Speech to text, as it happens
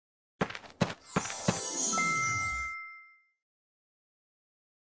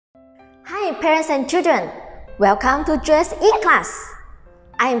Hi parents and children, welcome to Joyous E-Class.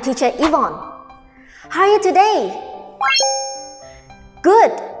 I am teacher Yvonne. How are you today?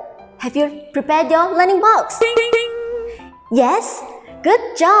 Good. Have you prepared your learning box? Yes? Good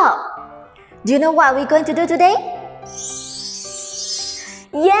job. Do you know what we're going to do today?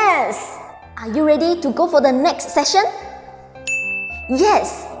 Yes. Are you ready to go for the next session?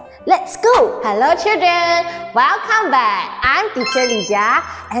 Yes. Let's go! Hello children! Welcome back! I'm teacher Lija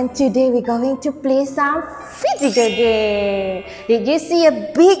and today we're going to play some physical game. Did you see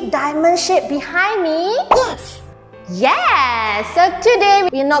a big diamond shape behind me? Yes! Yes! So today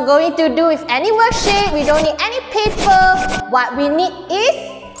we're not going to do with any worksheet. We don't need any paper. What we need is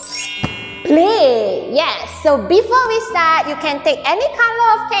play. Yes! So before we start, you can take any color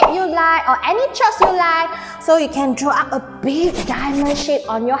of tape you like or any chalks you like. So you can draw up a big diamond shape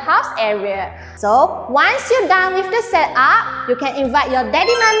on your house area. So once you're done with the setup, you can invite your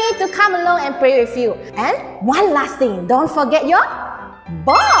daddy mommy to come along and play with you. And one last thing, don't forget your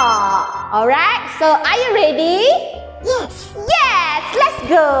ball. Alright, so are you ready? Yes! Yes! Let's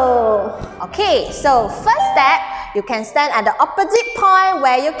go! Okay, so first step, you can stand at the opposite point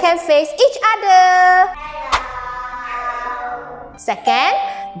where you can face each other. Second,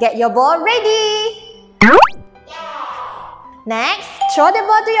 get your ball ready. Next, throw the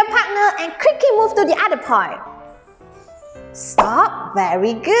ball to your partner and quickly move to the other point. Stop.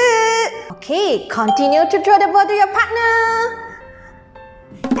 Very good. Okay, continue to throw the ball to your partner.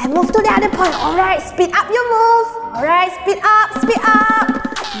 And move to the other point. Alright, speed up your move. Alright, speed up, speed up.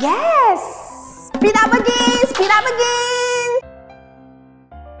 Yes. Speed up again, speed up again.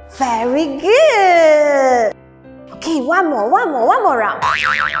 Very good. Okay, one more round.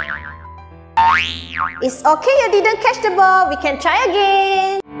 It's okay you didn't catch the ball, we can try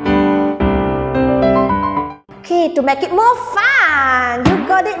again. Okay, to make it more fun, you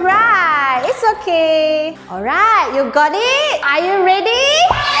got it right. It's okay. Alright, you got it. Are you ready?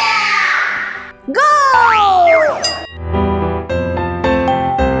 Go!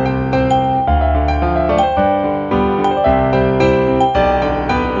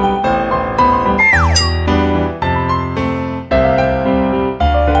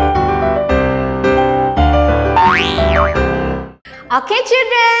 Okay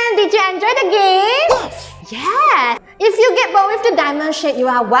children, did you enjoy the game? Yes! Yes! If you get bored with the diamond shape, you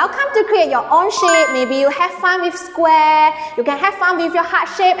are welcome to create your own shape. Maybe you have fun with square, you can have fun with your heart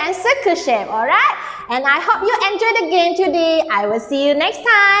shape and circle shape, alright? And I hope you enjoyed the game today. I will see you next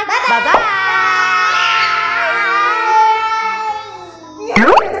time. Bye-bye!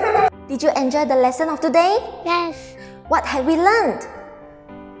 Did you enjoy the lesson of today? Yes. What have we learned?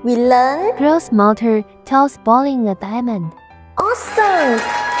 We learned... Gross motor tells balling a diamond. Awesome!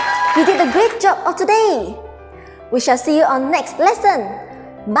 You did a great job of today. We shall see you on next lesson.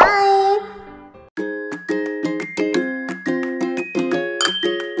 Bye!